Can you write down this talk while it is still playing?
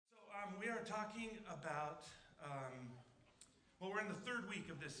are talking about, we're in the third week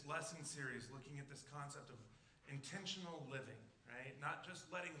of this lesson series looking at this concept of intentional living, right? Not just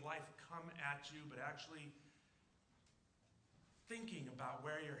letting life come at you, but actually thinking about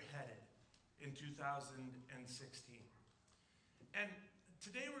where you're headed in 2016. And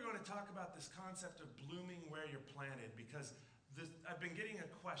today we're going to talk about this concept of blooming where you're planted, because I've been getting a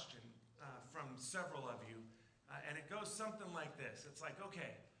question from several of you, and it goes something like this. It's like,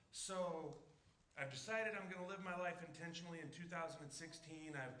 okay, so I've decided I'm going to live my life intentionally in 2016.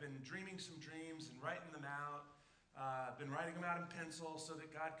 I've been dreaming some dreams and writing them out. I've been writing them out in pencil so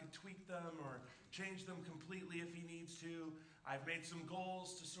that God could tweak them or change them completely if he needs to. I've made some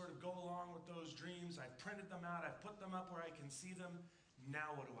goals to sort of go along with those dreams. I've printed them out. I've put them up where I can see them.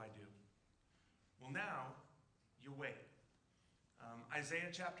 Now what do I do? Well, now you wait.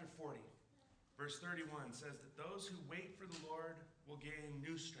 Isaiah chapter 40, verse 31 says that those who wait for the Lord will gain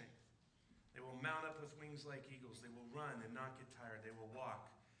new strength. They will mount up with wings like eagles. They will run and not get tired. They will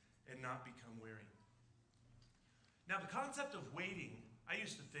walk and not become weary. Now, the concept of waiting, I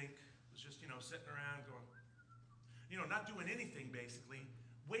used to think was just, sitting around going, not doing anything basically,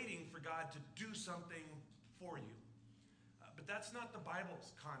 waiting for God to do something for you. But that's not the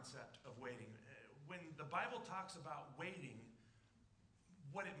Bible's concept of waiting. When the Bible talks about waiting,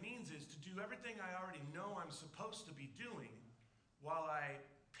 what it means is to do everything I already know I'm supposed to be doing while I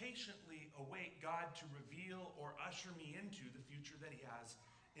patiently await God to reveal or usher me into the future that he has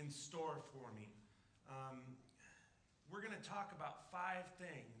in store for me. We're going to talk about 5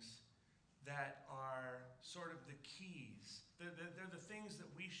 things that are sort of the keys. They're the things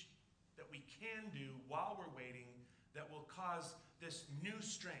that we can do while we're waiting that will cause this new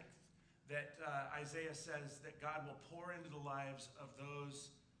strength that Isaiah says that God will pour into the lives of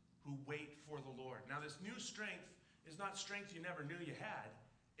those who wait for the Lord. Now, this new strength is not strength you never knew you had.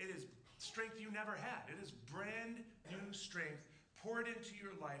 It is strength you never had. It is brand new strength poured into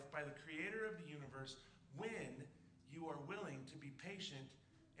your life by the creator of the universe when you are willing to be patient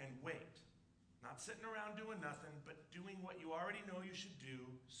and wait. Not sitting around doing nothing, but doing what you already know you should do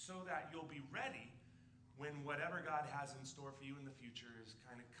so that you'll be ready when whatever God has in store for you in the future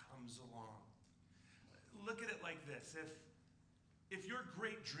kind of comes along. Look at it like this. If your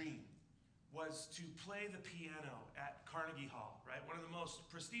great dream was to play the piano at Carnegie Hall, right? One of the most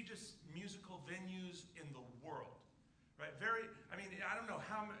prestigious musical venues in the world, right? I don't know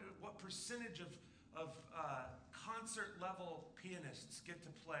what percentage of concert level pianists get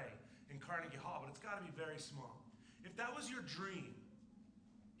to play in Carnegie Hall, but it's got to be very small. If that was your dream,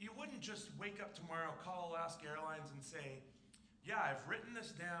 you wouldn't just wake up tomorrow, call Alaska Airlines and say, yeah, I've written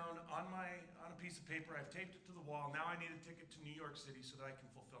this down on a piece of paper, I've taped it to the wall, now I need a ticket to New York City so that I can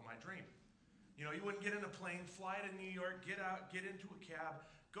fulfill my dream. You wouldn't get in a plane, fly to New York, get out, get into a cab,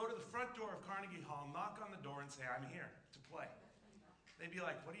 go to the front door of Carnegie Hall, knock on the door and say, I'm here to play. They'd be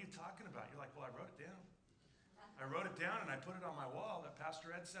like, what are you talking about? You're like, well, I wrote it down. I wrote it down and I put it on my wall. That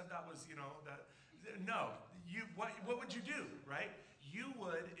Pastor Ed said that was, no. What would you do, right? You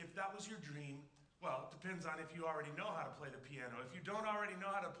would, if that was your dream, well, it depends on if you already know how to play the piano. If you don't already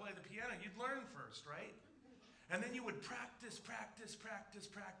know how to play the piano, you'd learn first, right? And then you would practice.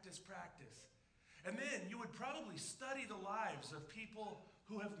 And then you would probably study the lives of people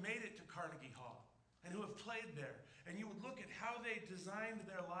who have made it to Carnegie Hall and who have played there. And you would look at how they designed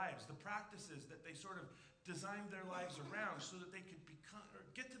their lives, the practices that they sort of designed their lives around so that they could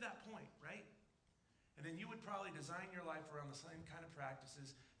get to that point, right? And then you would probably design your life around the same kind of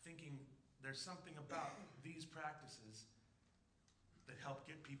practices, thinking there's something about these practices that help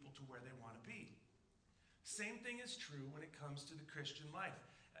get people to where they want to be. Same thing is true when it comes to the Christian life.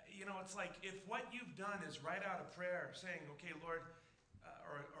 It's like if what you've done is write out a prayer saying, okay, Lord,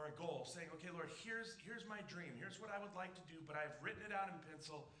 or a goal, saying, okay, Lord, here's my dream. Here's what I would like to do, but I've written it out in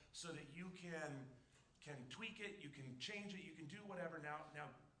pencil so that you can tweak it, you can change it, you can do whatever. Now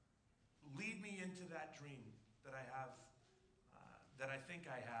lead me into that dream that I have, that I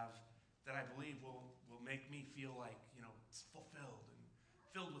think I have, that I believe will make me feel like, it's fulfilled and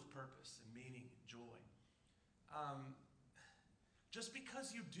filled with purpose and meaning and joy. Just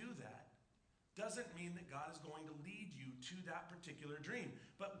because you do that doesn't mean that God is going to lead you to that particular dream.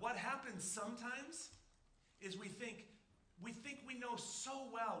 But what happens sometimes is we think we know so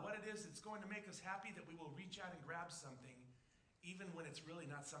well what it is that's going to make us happy that we will reach out and grab something even when it's really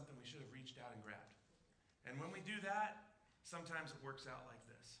not something we should have reached out and grabbed. And when we do that, sometimes it works out like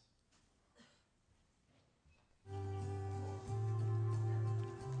this.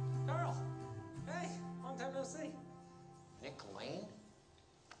 Carl! Hey, long time no see. Nick Lane?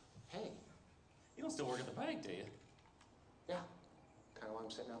 Hey. You don't still work at the bank, do you? Yeah, kind while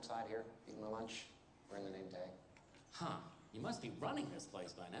I'm sitting outside here, eating my lunch, wearing the name tag. Huh. You must be running this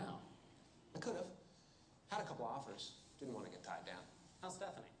place by now. I could have. Had a couple offers. Didn't want to get tied down. How's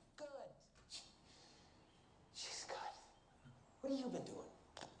Stephanie? Good. She's good. What have you been doing?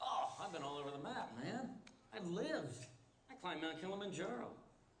 Oh, I've been all over the map, man. I've lived. I climbed Mount Kilimanjaro.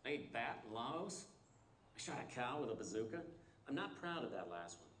 I ate bat in Laos. I shot a cow with a bazooka. I'm not proud of that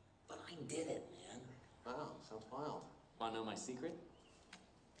last one, but I did it, man. Wow, sounds wild. Want to know my secret?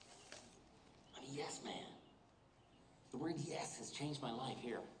 I'm a yes man. The word yes has changed my life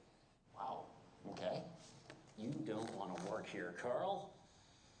here. Wow. Okay. You don't want to work here, Carl.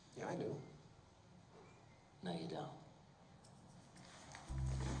 Yeah, I do. No, you don't.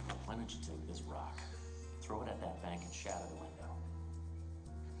 Why don't you take this rock, throw it at that bank and shatter the window?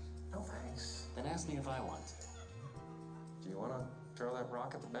 No thanks. Then ask me if I want to. Do you want to throw that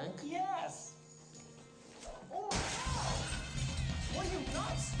rock at the bank? Yes! Oh my God! What are you,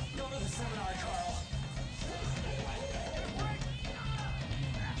 nuts? Go to the seminar, Carl.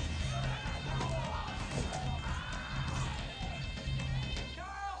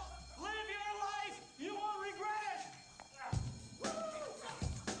 Carl, live your life. You won't regret it.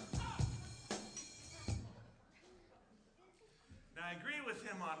 Now, I agree with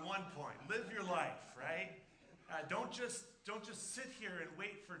him on one point. Live your life, right? Don't just sit here and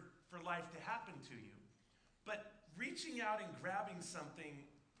wait for life to happen to you. But reaching out and grabbing something,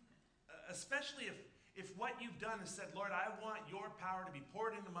 especially if what you've done is said, Lord, I want your power to be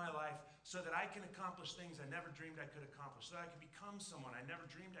poured into my life so that I can accomplish things I never dreamed I could accomplish, so that I can become someone I never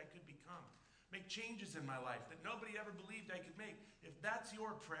dreamed I could become, make changes in my life that nobody ever believed I could make. If that's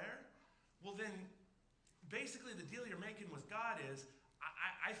your prayer, well then, basically the deal you're making with God is,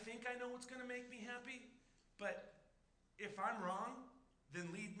 I think I know what's going to make me happy, but if I'm wrong,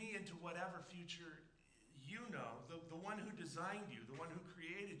 then lead me into whatever future you know, the one who designed you, the one who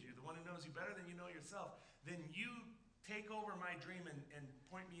created you, the one who knows you better than you know yourself, then you take over my dream and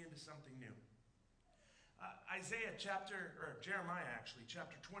point me into something new. Jeremiah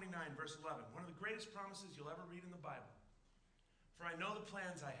chapter 29, verse 11, one of the greatest promises you'll ever read in the Bible. For I know the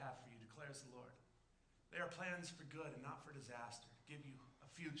plans I have for you, declares the Lord. They are plans for good and not for disaster, to give you a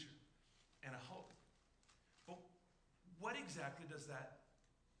future and a hope. But what exactly does that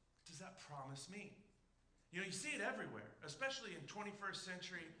promise mean? You know, you see it everywhere, especially in 21st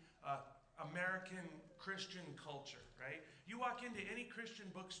century American Christian culture, right? You walk into any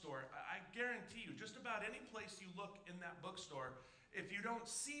Christian bookstore, I guarantee you, just about any place you look in that bookstore, if you don't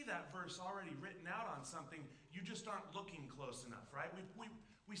see that verse already written out on something, you just aren't looking close enough, right?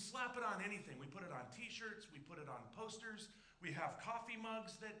 We slap it on anything. We put it on t-shirts, we put it on posters, we have coffee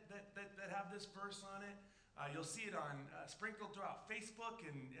mugs that have this verse on it. You'll see it on sprinkled throughout Facebook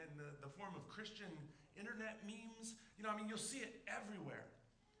and the form of Christian internet memes. You know, I mean, you'll see it everywhere.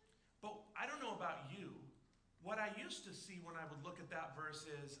 But I don't know about you. What I used to see when I would look at that verse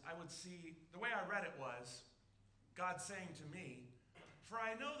is, I would see, the way I read it was, God saying to me, for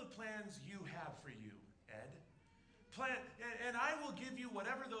I know the plans you have for you, Ed. And I will give you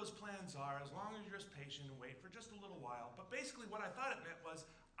whatever those plans are, as long as you're just patient and wait for just a little while. But basically what I thought it meant was,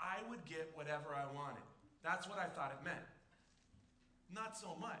 I would get whatever I wanted. That's what I thought it meant. Not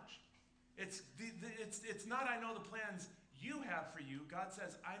so much. It's not I know the plans you have for you. God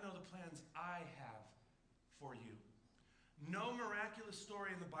says, I know the plans I have for you. No miraculous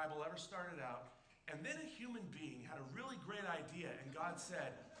story in the Bible ever started out, and then a human being had a really great idea, and God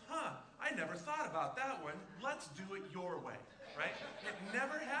said, I never thought about that one. Let's do it your way, right? It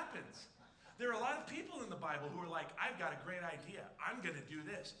never happens. There are a lot of people in the Bible who are like, I've got a great idea. I'm going to do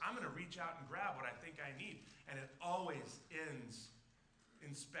this. I'm going to reach out and grab what I think I need. And it always ends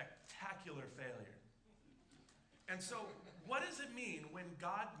in spectacular failure. And so, what does it mean when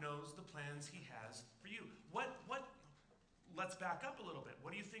God knows the plans he has for you? Let's back up a little bit.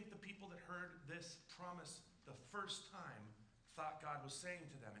 What do you think the people that heard this promise the first time thought God was saying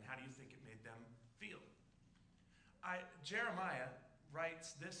to them, and how do you think it made them feel? Jeremiah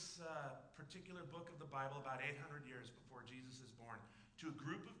writes this particular book of the Bible about 800 years before Jesus is born to a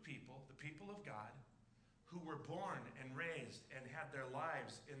group of people, the people of God, who were born and raised and had their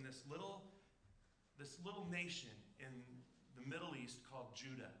lives in this little nation in the Middle East called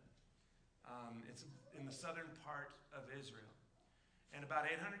Judah. It's in the southern part of Israel. And about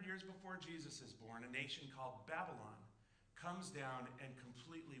 800 years before Jesus is born, a nation called Babylon comes down and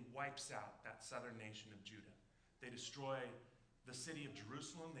completely wipes out that southern nation of Judah. They destroy the city of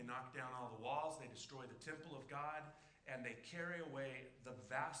Jerusalem, they knock down all the walls, they destroy the temple of God, and they carry away the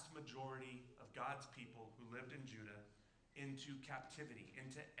vast majority of God's people who lived in Judah into captivity,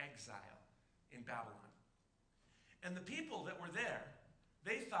 into exile in Babylon. And the people that were there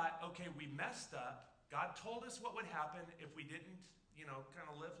They thought, okay, we messed up. God told us what would happen if we didn't, kind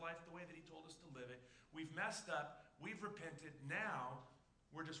of live life the way that he told us to live it. We've messed up. We've repented. Now,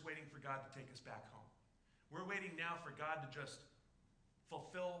 we're just waiting for God to take us back home. We're waiting now for God to just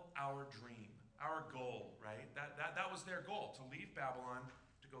fulfill our dream, our goal, right? That was their goal, to leave Babylon,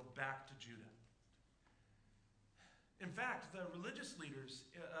 to go back to Judah. In fact, the religious leaders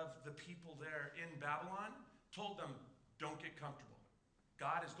of the people there in Babylon told them, don't get comfortable.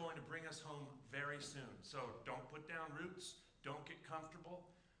 God is going to bring us home very soon. So don't put down roots. Don't get comfortable.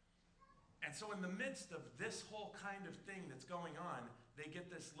 And so in the midst of this whole kind of thing that's going on, they get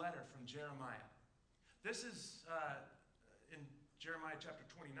this letter from Jeremiah. This is in Jeremiah chapter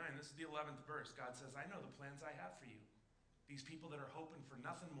 29. This is the 11th verse. God says, I know the plans I have for you. These people that are hoping for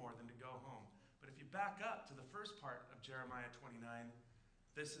nothing more than to go home. But if you back up to the first part of Jeremiah 29,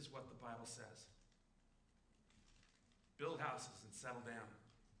 this is what the Bible says. Build houses and settle down.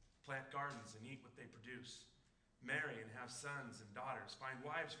 Plant gardens and eat what they produce. Marry and have sons and daughters. Find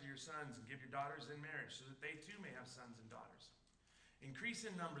wives for your sons and give your daughters in marriage so that they too may have sons and daughters. Increase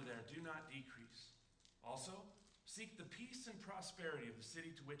in number there, do not decrease. Also, seek the peace and prosperity of the city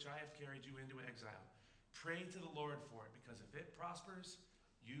to which I have carried you into exile. Pray to the Lord for it, because if it prospers,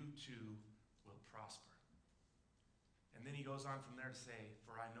 you too will prosper. And then he goes on from there to say,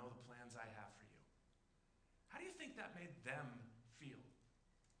 for I know the plans I have for you. How do you think that made them feel?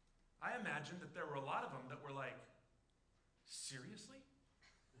 I imagine that there were a lot of them that were like, seriously?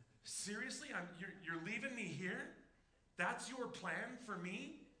 Seriously? You're leaving me here? That's your plan for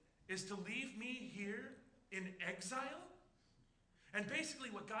me? Is to leave me here in exile? And basically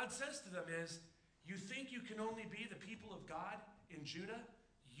what God says to them is, you think you can only be the people of God in Judah?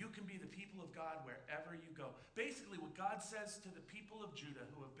 You can be the people of God wherever you go. Basically what God says to the people of Judah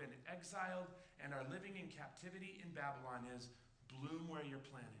who have been exiled and are living in captivity in Babylon is, bloom where you're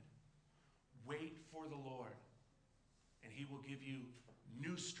planted. Wait for the Lord, and he will give you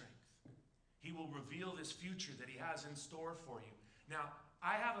new strength. He will reveal this future that he has in store for you. Now,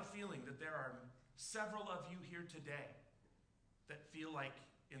 I have a feeling that there are several of you here today that feel like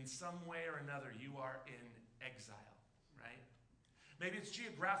in some way or another you are in exile, right? Maybe it's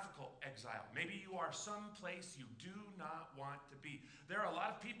geographical exile. Maybe you are someplace you do not want to be. There are a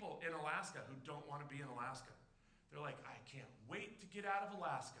lot of people in Alaska who don't want to be in Alaska. They're like, I can't wait to get out of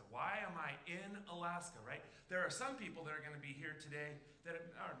Alaska. Why am I in Alaska, right? There are some people that are going to be here today that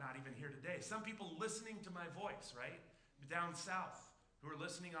are not even here today. Some people listening to my voice, right? Down south, who are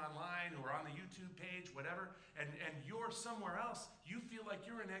listening online, who are on the YouTube page, whatever, and you're somewhere else. You feel like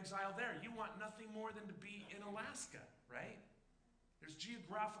you're in exile there. You want nothing more than to be in Alaska, right? There's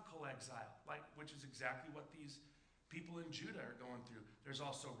geographical exile, which is exactly what these people in Judah are going through. There's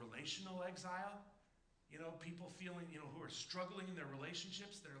also relational exile. People feeling, who are struggling in their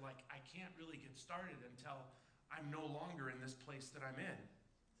relationships that are like, I can't really get started until I'm no longer in this place that I'm in.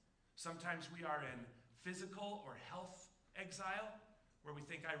 Sometimes we are in physical or health exile, where we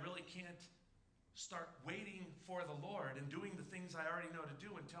think I really can't start waiting for the Lord and doing the things I already know to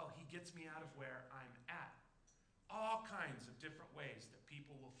do until he gets me out of where I'm at. All kinds of different ways that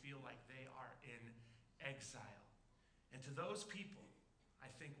people will feel like they are in exile. And to those people, I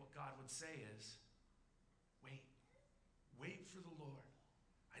think what God would say is, wait. Wait for the Lord.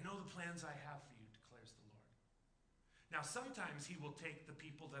 I know the plans I have for you, declares the Lord. Now, sometimes he will take the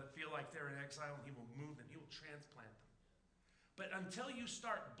people that feel like they're in exile and he will move them. He will transplant them. But until you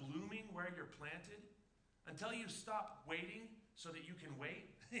start blooming where you're planted, until you stop waiting so that you can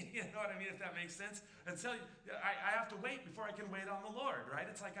wait, you know what I mean, if that makes sense? Until I have to wait before I can wait on the Lord, right?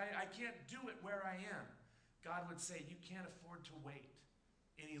 It's like I can't do it where I am. God would say, you can't afford to wait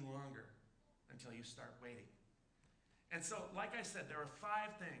any longer until you start waiting. And so, like I said, there are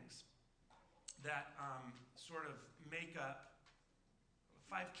 5 things that sort of make up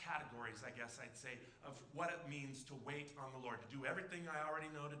 5 categories, I guess I'd say, of what it means to wait on the Lord, to do everything I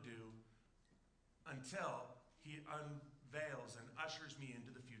already know to do until he unveils and ushers me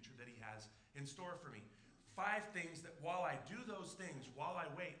into the future that he has in store for me. 5 things that while I do those things, while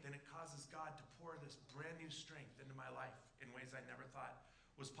I wait, then it causes God to pour this brand new strength into my life in ways I never thought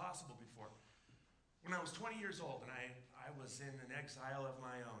was possible before. When I was 20 years old and I was in an exile of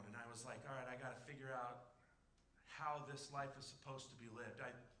my own, and I was like, all right, I got to figure out how this life is supposed to be lived.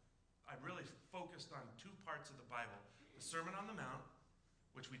 I really focused on 2 parts of the Bible. The Sermon on the Mount,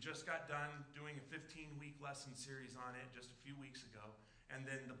 which we just got done doing a 15-week lesson series on it just a few weeks ago, and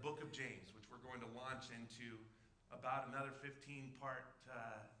then the book of James, which we're going to launch into about another 15-part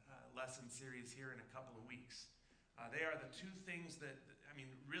lesson series here in a couple of weeks. They are the 2 things that,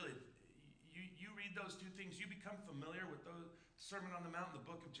 really, you read those 2 things, you become familiar with those Sermon on the Mount, the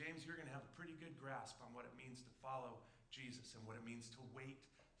book of James, you're going to have a pretty good grasp on what it means to follow Jesus and what it means to wait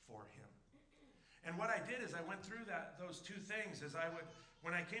for him. And what I did is I went through those two things.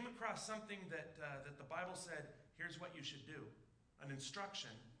 When I came across something that the Bible said, here's what you should do, an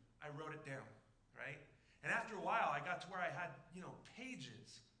instruction, I wrote it down, right? And after a while, I got to where I had,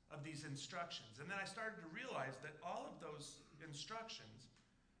 pages of these instructions. And then I started to realize that all of those instructions,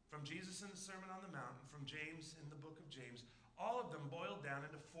 from Jesus in the Sermon on the Mount, and from James in the book of James, all of them boiled down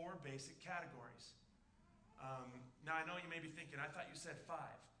into 4 basic categories. Now, I know you may be thinking, I thought you said 5.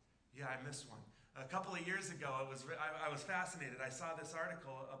 Yeah, I missed one. A couple of years ago, I was fascinated. I saw this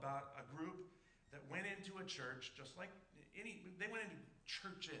article about a group that went into a church, just like they went into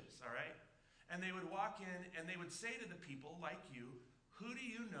churches, all right? And they would walk in and they would say to the people like you, who do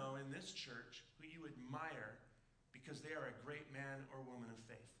you know in this church who you admire because they are a great man or woman of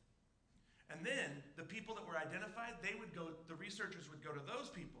faith? And then the people that were identified, the researchers would go to those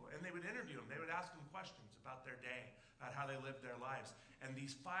people and they would interview them. They would ask them questions about their day, about how they lived their lives. And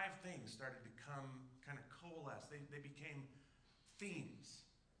these 5 things started to kind of coalesce. They became themes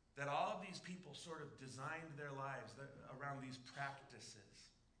that all of these people sort of designed their lives around these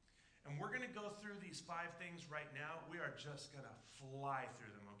practices. And we're going to go through these 5 things right now. We are just going to fly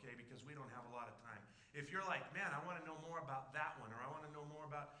through them, okay, because we don't have a lot of time. If you're like, man, I want to know more about that one, or I want to know more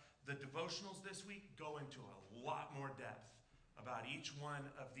about the devotionals this week, go into a lot more depth about each one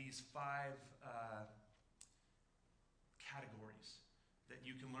of these 5 categories that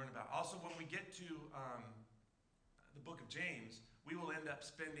you can learn about. Also, when we get to the book of James, we will end up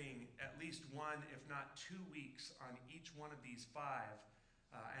spending at least 1, if not 2 weeks on each one of these 5.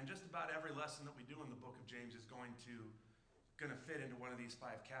 And just about every lesson that we do in the book of James is going to fit into one of these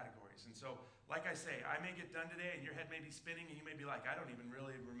 5 categories. And so, like I say, I may get done today and your head may be spinning and you may be like, I don't even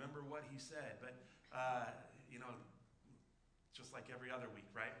really remember what he said. But, just like every other week,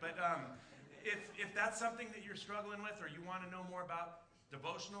 right? But if that's something that you're struggling with, or you want to know more about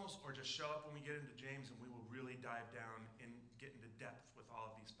devotionals, or just show up when we get into James and we will really dive down and get into depth with all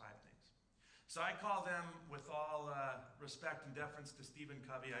of these 5 things. So I call them, with all respect and deference to Stephen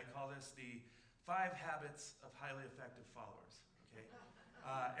Covey, I call this the 5 habits of highly effective followers. Okay?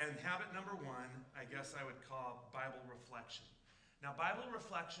 And habit number 1, I guess I would call Bible reflection. Now, Bible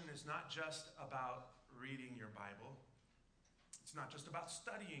reflection is not just about reading your Bible. It's not just about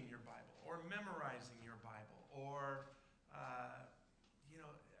studying your Bible or memorizing your Bible or,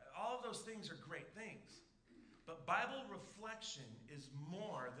 all of those things are great things. But Bible reflection is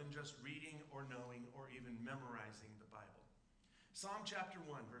more than just reading or knowing or even memorizing the Bible. Psalm chapter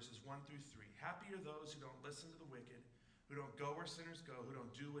 1, verses 1 through 3. Happy are those who don't listen to the wicked, who don't go where sinners go, who don't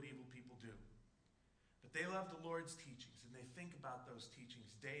do what evil people do. But they love the Lord's teachings, and they think about those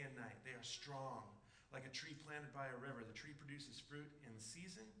teachings day and night. They are strong, like a tree planted by a river. The tree produces fruit in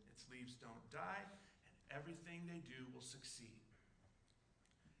season, its leaves don't die, and everything they do will succeed.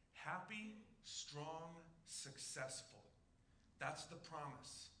 Happy, strong, successful. That's the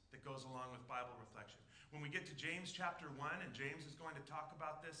promise that goes along with Bible reflection. When we get to James chapter 1, and James is going to talk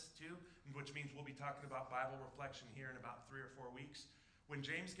about this too, which means we'll be talking about Bible reflection here in about 3 or 4 weeks. When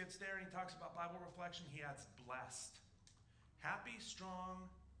James gets there and he talks about Bible reflection, he adds blessed. Happy,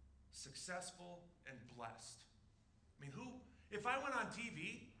 strong, successful, and blessed. I mean, if I went on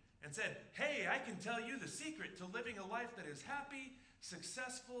TV and said, hey, I can tell you the secret to living a life that is happy,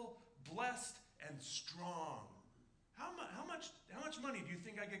 successful, blessed, and strong, how much money do you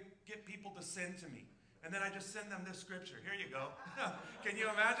think I could get people to send to me? And then I just send them this scripture. Here you go. Can you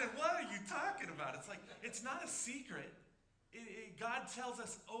imagine? What are you talking about? It's like, it's not a secret. God tells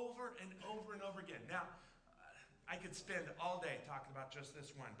us over and over and over again. Now, I could spend all day talking about just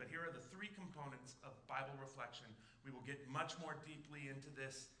this one, but here are the 3 components of Bible reflection. We will get much more deeply into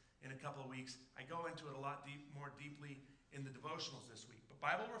this in a couple of weeks. I go into it a lot more deeply in the devotionals this week. But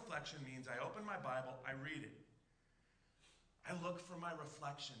Bible reflection means I open my Bible, I read it. I look for my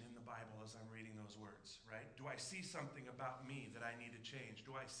reflection in the Bible as I'm reading those words, right? Do I see something about me that I need to change?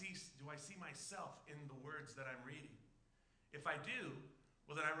 Do I see myself in the words that I'm reading? If I do,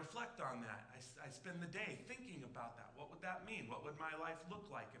 well, then I reflect on that. I spend the day thinking about that. What would that mean? What would my life look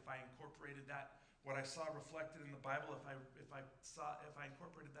like if I incorporated that, what I saw reflected in the Bible, if I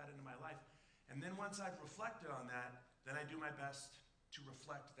incorporated that into my life? And then once I've reflected on that, then I do my best to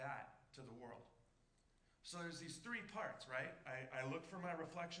reflect that to the world. So there's these 3 parts, right? I look for my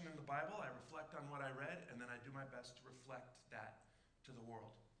reflection in the Bible, I reflect on what I read, and then I do my best to reflect that to the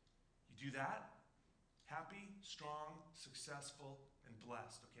world. You do that, happy, strong, successful, and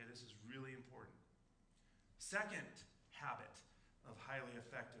blessed. Okay, this is really important. Second habit of highly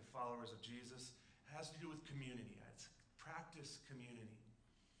effective followers of Jesus has to do with community. It's practice community.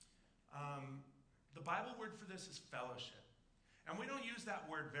 The Bible word for this is fellowship. And we don't use that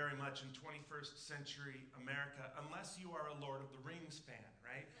word very much in 21st century America unless you are a Lord of the Rings fan,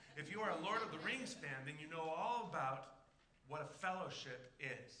 right? If you are a Lord of the Rings fan, then you know all about what a fellowship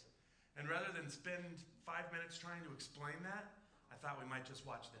is. And rather than spend 5 minutes trying to explain that, I thought we might just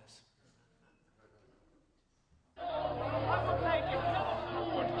watch this. I will take it. I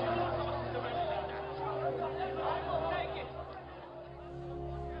will take it.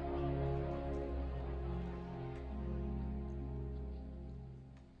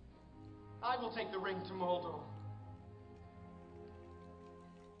 I will take the ring to Mordor.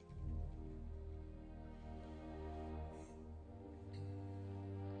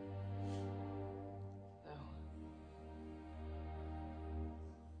 No.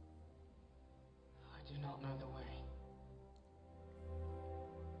 I do not know the way.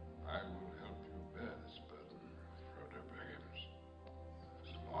 I will help you bear this burden, Frodo Baggins,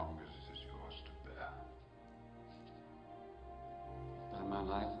 as long as it is yours to bear. By my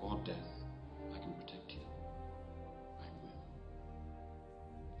life or death, I can protect you. I will.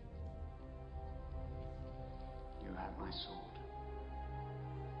 You have my sword.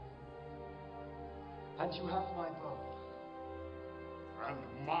 And you have my bow. And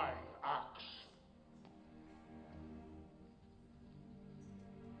my axe.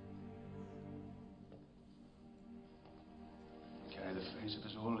 Carry the face of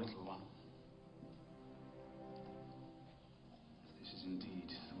us all, little one. If this is indeed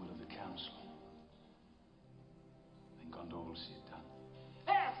the will of the council, then Gondor will see it done.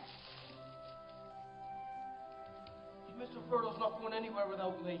 There! Mr. Frodo's not going anywhere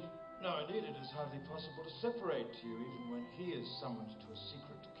without me. No, indeed, it is hardly possible to separate you, even when he is summoned to a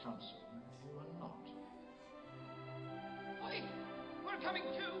secret council, and you are not. Wait! We're coming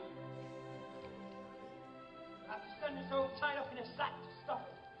too! Perhaps send us all tied up in a sack to stop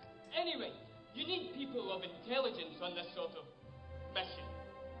it. Anyway, you need people of intelligence on this sort of mission.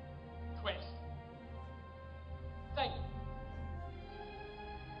 Quest. Thank you.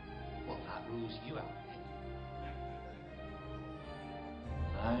 Well, that rules you out.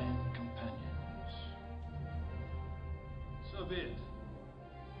 9 companions. So be it.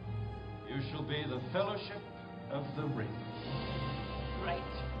 You shall be the Fellowship of the Ring.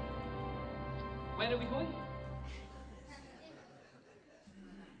 Right. Where are we going?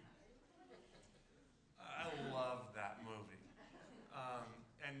 I love that movie.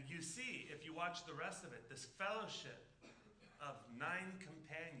 And you see, if you watch the rest of it, this fellowship of 9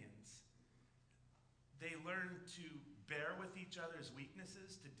 companions, they learn to bear with each other's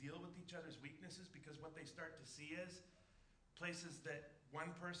weaknesses, to deal with each other's weaknesses, because what they start to see is places that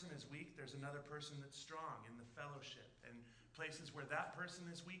one person is weak, there's another person that's strong in the fellowship. And places where that person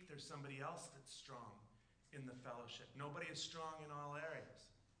is weak, there's somebody else that's strong in the fellowship. Nobody is strong in all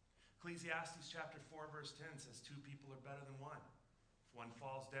areas. Ecclesiastes chapter 4, verse 10 says 2 people are better than 1. If one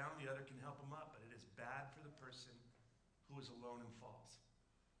falls down, the other can help him up, but it is bad for the person who is alone and falls,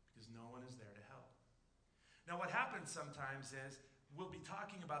 because no one is there to help. Now, what happens sometimes is we'll be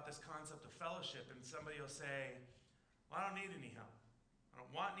talking about this concept of fellowship, and somebody will say, well, I don't need any help. I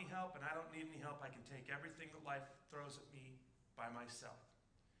don't want any help, and I don't need any help. I can take everything that life throws at me by myself.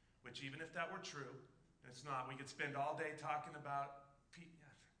 Which, even if that were true, and it's not, we could spend all day talking about,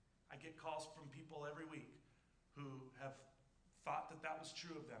 I get calls from people every week who have thought that that was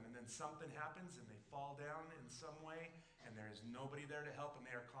true of them, and then something happens and they fall down in some way, and there is nobody there to help, and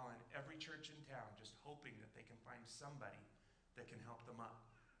they are calling every church in town just hoping that they can find somebody that can help them up.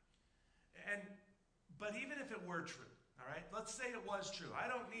 But even if it were true, all right, let's say it was true. I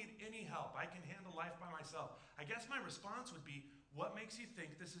don't need any help. I can handle life by myself. I guess my response would be, what makes you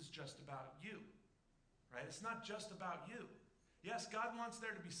think this is just about you? Right? It's not just about you. Yes, God wants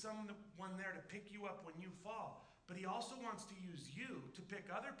there to be someone there to pick you up when you fall, but he also wants to use you to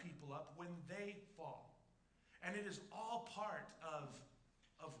pick other people up when they fall. And it is all part of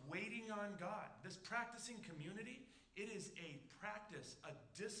waiting on God. This practicing community, it is a practice, a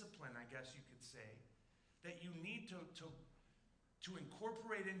discipline, I guess you could say, that you need to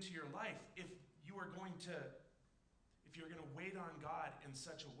incorporate into your life if you're going to wait on God in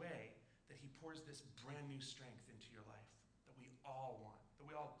such a way that he pours this brand new strength into your life that we all want, that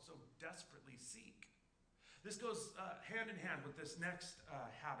we all so desperately seek. This goes hand in hand with this next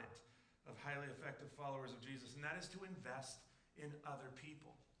habit of highly effective followers of Jesus, and that is to invest in other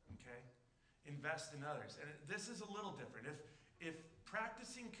people, okay? Invest in others. And this is a little different. If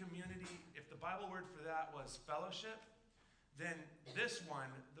practicing community, if the Bible word for that was fellowship, then this one,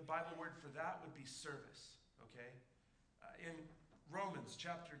 the Bible word for that would be service, okay? In Romans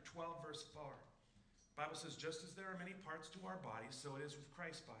chapter 12, verse 4, The Bible says, just as there are many parts to our bodies, so it is with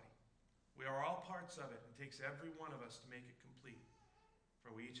Christ's body. We are all parts of it. It takes every one of us to make it complete.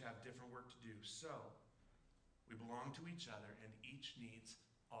 For we each have different work to do. So, we belong to each other, and each needs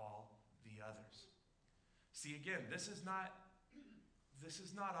all the others. See, again, this is not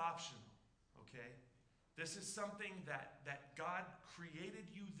optional, okay? This is something that God created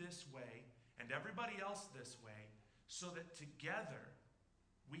you this way, and everybody else this way, so that together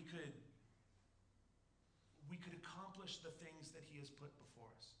we could accomplish the things that he has put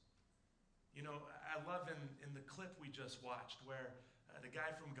before us. You know, I love in the clip we just watched where the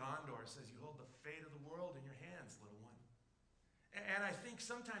guy from Gondor says, you hold the fate of the world in your hands, little one. And I think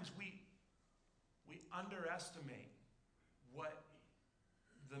sometimes we underestimate what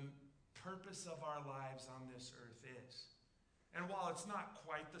the purpose of our lives on this earth is. And while it's not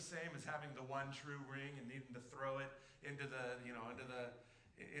quite the same as having the one true ring and needing to throw it into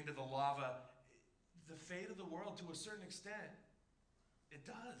the lava, the fate of the world, to a certain extent, it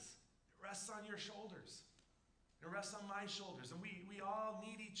does. It rests on your shoulders. It rests on my shoulders. And we all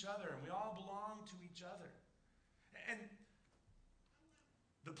need each other, and we all belong to each other. And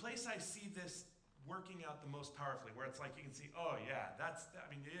the place I see this working out the most powerfully, where it's like you can see, oh yeah,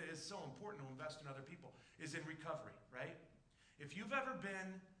 it is so important to invest in other people, is in recovery, right? If you've ever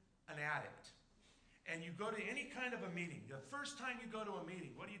been an addict, and you go to any kind of a meeting, the first time you go to a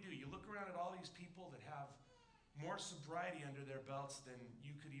meeting, what do? You look around at all these people that have more sobriety under their belts than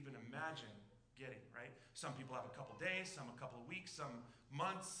you could even imagine getting, right? Some people have a couple days, some a couple of weeks, some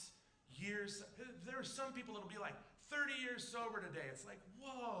months, years. There are some people that'll be like 30 years sober today. It's like,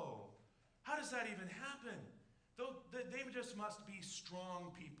 whoa, how does that even happen? They just must be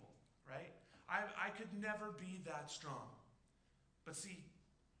strong people, right? I could never be that strong. But see,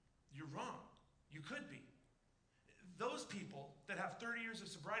 you're wrong. You could be. Those people that have 30 years of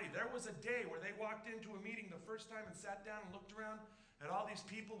sobriety, there was a day where they walked into a meeting the first time and sat down and looked around at all these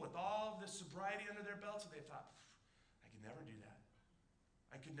people with all of this sobriety under their belts, and they thought, I could never do that.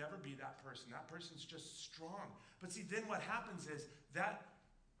 I could never be that person. That person's just strong. But see, then what happens is that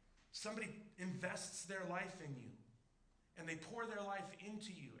somebody invests their life in you, and they pour their life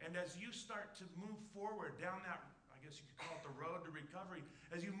into you. And as you start to move forward down that, I guess you could call it the road to recovery,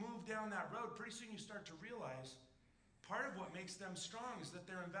 as you move down that road, pretty soon you start to realize part of what makes them strong is that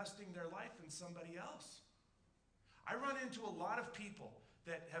they're investing their life in somebody else. I run into a lot of people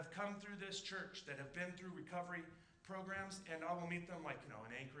that have come through this church, that have been through recovery programs, and I will meet them like, in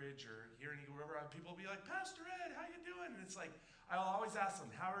Anchorage or here in Eagle River. People will be like, Pastor Ed, how you doing? And it's like, I'll always ask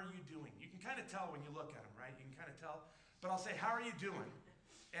them, how are you doing? You can kind of tell when you look at them, right? You can kind of tell. But I'll say, how are you doing?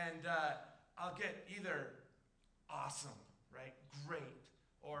 And I'll get either awesome, right? Great.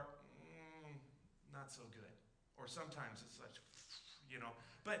 Or not so good. Or sometimes it's like,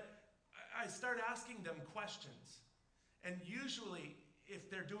 But I start asking them questions. And usually, if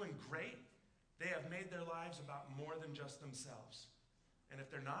they're doing great, they have made their lives about more than just themselves. And if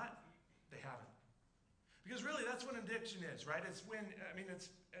they're not, they haven't. Because really, that's what addiction is, right? It's when,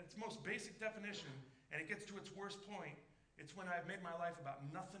 it's its most basic definition, and it gets to its worst point. It's when I've made my life about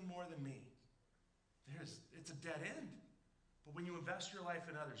nothing more than me. It's a dead end. But when you invest your life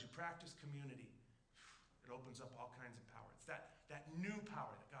in others, you practice community, it opens up all kinds of power. It's that new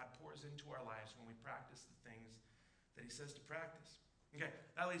power that God pours into our lives when we practice the things that he says to practice. Okay,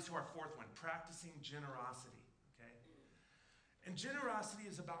 that leads to our fourth one, practicing generosity, okay? And generosity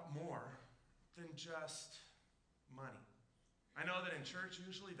is about more than just money. I know that in church,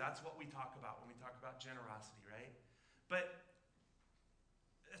 usually, that's what we talk about when we talk about generosity, right? But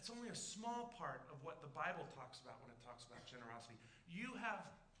it's only a small part of what the Bible talks about when it talks about generosity. You have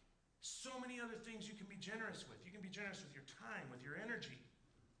so many other things you can be generous with. You can be generous with your time, with your energy,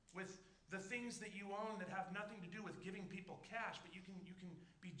 with the things that you own that have nothing to do with giving people cash, but you can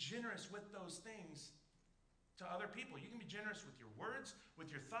be generous with those things to other people. You can be generous with your words, with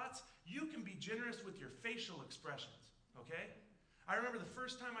your thoughts. You can be generous with your facial expressions, okay? I remember the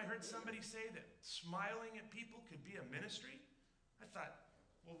first time I heard somebody say that smiling at people could be a ministry. I thought,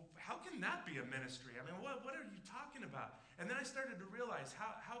 well, how can that be a ministry? I mean, what are you talking about? And then I started to realize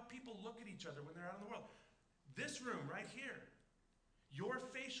how people look at each other when they're out in the world. This room right here, your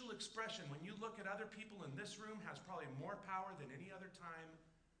facial expression when you look at other people in this room has probably more power than any other time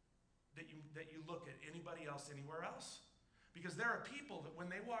that you look at anybody else anywhere else. Because there are people that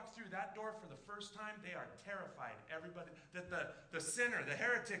when they walk through that door for the first time, they are terrified. Everybody, that the sinner, the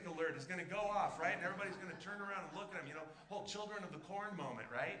heretic alert is going to go off, right? And everybody's going to turn around and look at them, whole children of the corn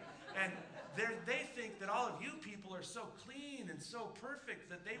moment, right? And they think that all of you people are so clean and so perfect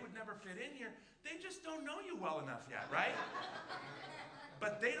that they would never fit in here. They just don't know you well enough yet, right?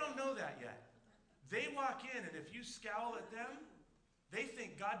 But they don't know that yet. They walk in, and if you scowl at them, they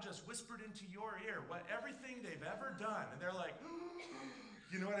think God just whispered into your ear everything they've ever done. And they're like,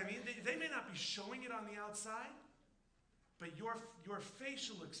 you know what I mean? They may not be showing it on the outside, but your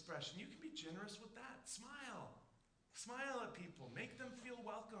facial expression, you can be generous with that. Smile. Smile at people. Make them feel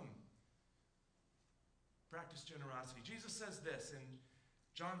welcome. Practice generosity. Jesus says this in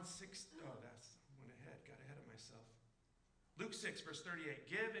John 6. Oh, got ahead of myself. Luke 6, verse 38.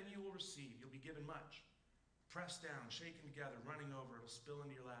 Give and you will receive. You'll be given much. Pressed down, shaken together, running over. It'll spill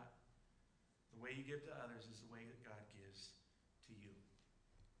into your lap. The way you give to others is the way that God gives to you.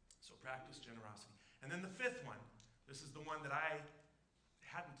 So practice generosity. And then the fifth one. This is the one that I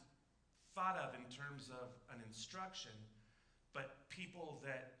hadn't thought of in terms of an instruction, but people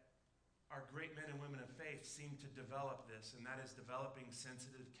that are great men and women of faith seem to develop this, and that is developing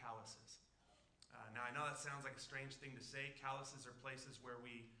sensitive calluses. Now, I know that sounds like a strange thing to say. Calluses are places where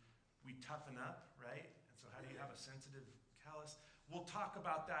we toughen up, right? And so how do you have a sensitive callus? We'll talk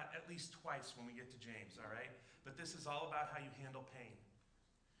about that at least twice when we get to James, all right? But this is all about how you handle pain.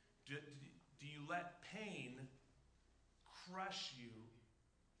 Do you let pain crush you?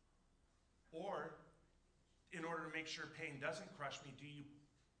 Or, in order to make sure pain doesn't crush me, do you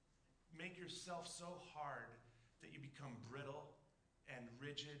make yourself so hard that you become brittle and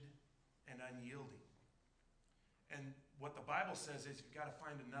rigid and unyielding? And what the Bible says is you've got to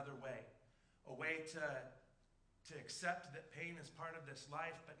find another way. A way to accept that pain is part of this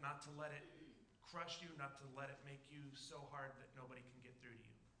life, but not to let it crush you, not to let it make you so hard that nobody can get through to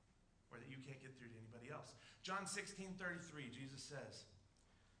you, or that you can't get through to anybody else. John 16:33, Jesus says,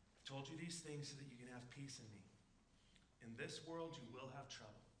 I've told you these things so that you can have peace in me. In this world you will have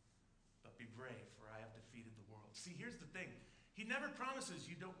trouble, but be brave, for I have defeated the world. See, here's the thing. He never promises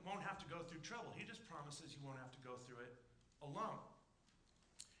you won't have to go through trouble. He just promises you won't have to go through it alone.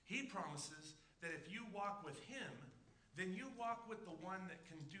 He promises that if you walk with him, then you walk with the one that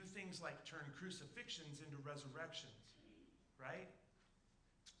can do things like turn crucifixions into resurrections, right?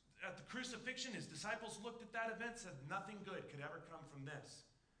 At the crucifixion, his disciples looked at that event, said nothing good could ever come from this.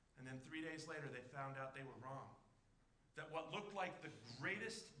 And then 3 days later, they found out they were wrong. That what looked like the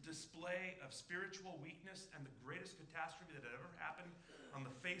greatest display of spiritual weakness and the greatest catastrophe that had ever happened on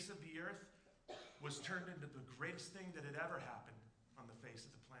the face of the earth was turned into the greatest thing that had ever happened on the face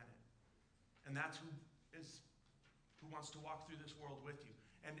of the planet. And that's who wants to walk through this world with you.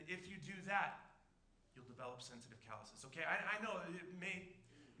 And if you do that, you'll develop sensitive calluses. Okay, I know it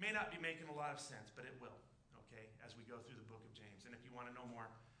may not be making a lot of sense, but it will, okay, as we go through the book of James. And if you want to know more,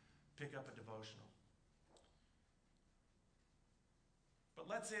 pick up a devotional. But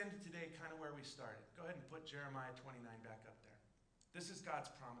let's end today kind of where we started. Go ahead and put Jeremiah 29 back up there. This is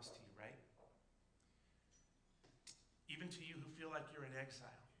God's promise to you, right? Even to you who feel like you're in exile.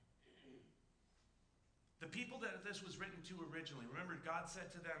 The people that this was written to originally, remember God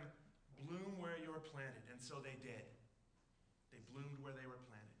said to them, bloom where you're planted, and so they did. They bloomed where they were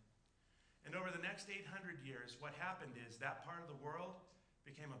planted. And over the next 800 years, what happened is that part of the world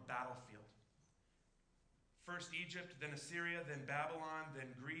became a battlefield. First Egypt, then Assyria, then Babylon, then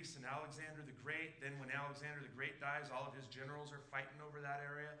Greece and Alexander the Great. Then when Alexander the Great dies, all of his generals are fighting over that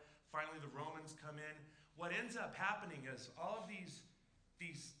area. Finally, the Romans come in. What ends up happening is all of these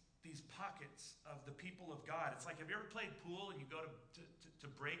pockets of the people of God. It's like, have you ever played pool and you go to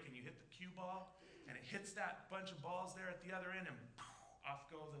break and you hit the cue ball and it hits that bunch of balls there at the other end and off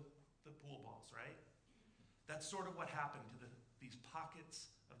go the pool balls, right? That's sort of what happened to these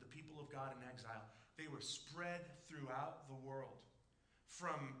pockets of the people of God in exile. They were spread throughout the world.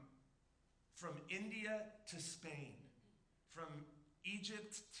 From India to Spain. From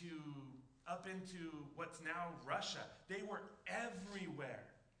Egypt to up into what's now Russia. They were everywhere.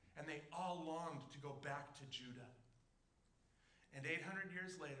 And they all longed to go back to Judah. And 800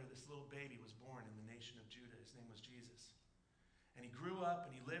 years later, this little baby was born in the nation of Judah. His name was Jesus. And he grew up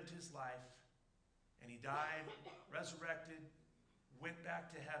and he lived his life. And he died, resurrected, went back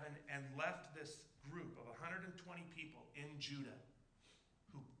to heaven, and left this group of 120 people in Judah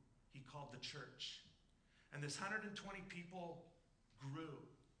who he called the church. And this 120 people grew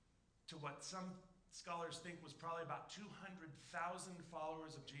to what some scholars think was probably about 200,000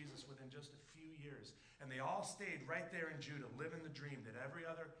 followers of Jesus within just a few years. And they all stayed right there in Judah, living the dream that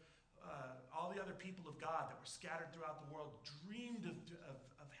all the other people of God that were scattered throughout the world dreamed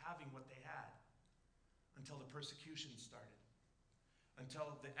of having what they had until the persecution started,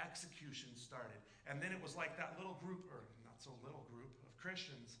 until the execution started. And then it was like that little group, or not so little group, of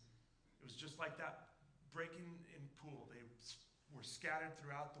Christians. It was just like that breaking in pool. They were scattered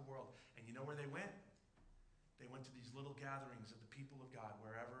throughout the world. And you know where they went? They went to these little gatherings of the people of God,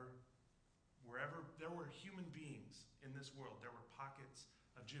 wherever Wherever there were human beings in this world, there were pockets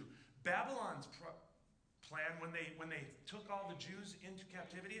of Jew. Babylon's plan when they took all the Jews into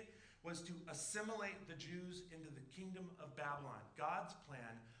captivity was to assimilate the Jews into the kingdom of Babylon. God's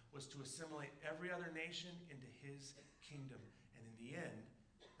plan was to assimilate every other nation into his kingdom. And in the end,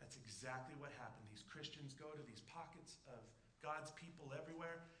 that's exactly what happened. These Christians go to these pockets of God's people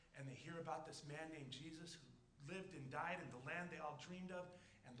everywhere, and they hear about this man named Jesus who lived and died in the land they all dreamed of,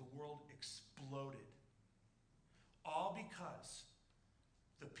 and the world exploded. All because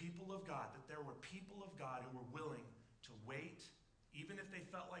the people of God, that there were people of God who were willing to wait, even if they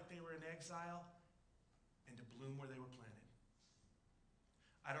felt like they were in exile, and to bloom where they were planted.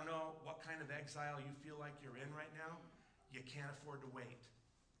 I don't know what kind of exile you feel like you're in right now. You can't afford to wait.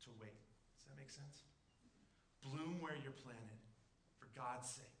 Does that make sense? Bloom where you're planted, for God's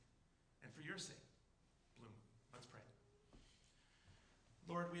sake, and for your sake. Bloom. Let's pray.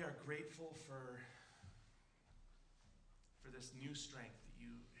 Lord, we are grateful for this new strength that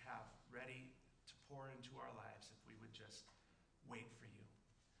you have ready to pour into our lives if we would just wait for you.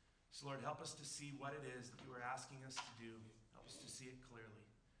 So Lord, help us to see what it is that you are asking us to do. Help us to see it clearly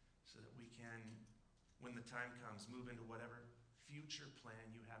so that we can, when the time comes, move into whatever future plan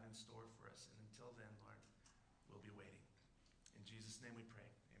you have in store for us. And until then, Lord, we'll be waiting. In Jesus' name we pray.